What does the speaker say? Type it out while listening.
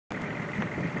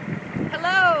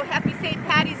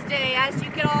Patty's Day. As you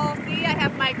can all see, I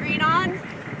have my green on,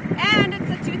 and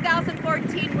it's a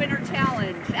 2014 Winter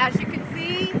Challenge. As you can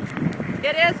see,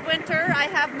 it is winter. I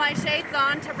have my shades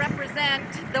on to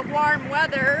represent the warm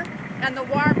weather and the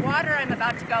warm water I'm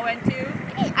about to go into.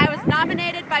 I was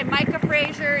nominated by Micah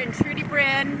Frazier and Trudy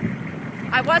Bryn.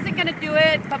 I wasn't going to do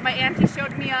it, but my auntie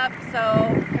showed me up, so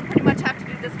I pretty much have to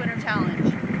do this winter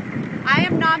challenge. I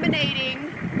am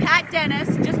nominating Pat Dennis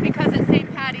just because it's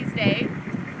St. Patty's Day,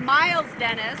 Miles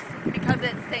Dennis because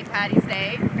it's St. Patty's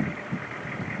Day,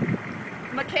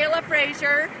 Michaela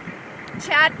Frazier,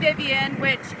 Chad Vivian,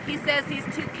 which he says he's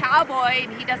too cowboy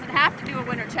and he doesn't have to do a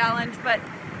winter challenge, but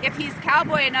if he's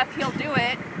cowboy enough, he'll do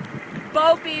it.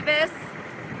 Bo Beavis,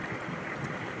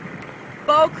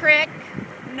 Bo Crick,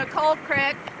 Nicole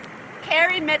Crick,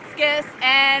 Carrie Mitzkis,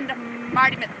 and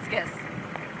Marty Mitzkis.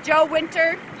 Joe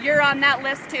Winter, you're on that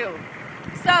list too.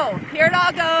 So here it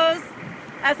all goes.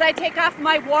 As I take off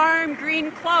my warm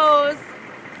green clothes,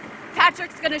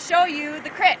 Patrick's going to show you the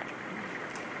crick.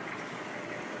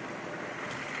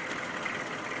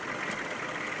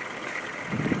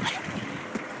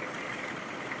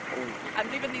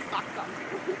 I'm leaving these socks on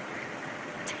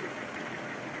too.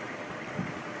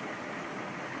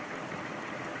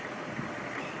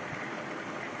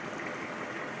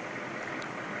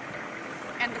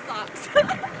 And the socks.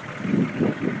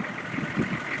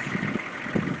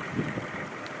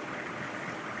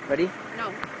 Ready?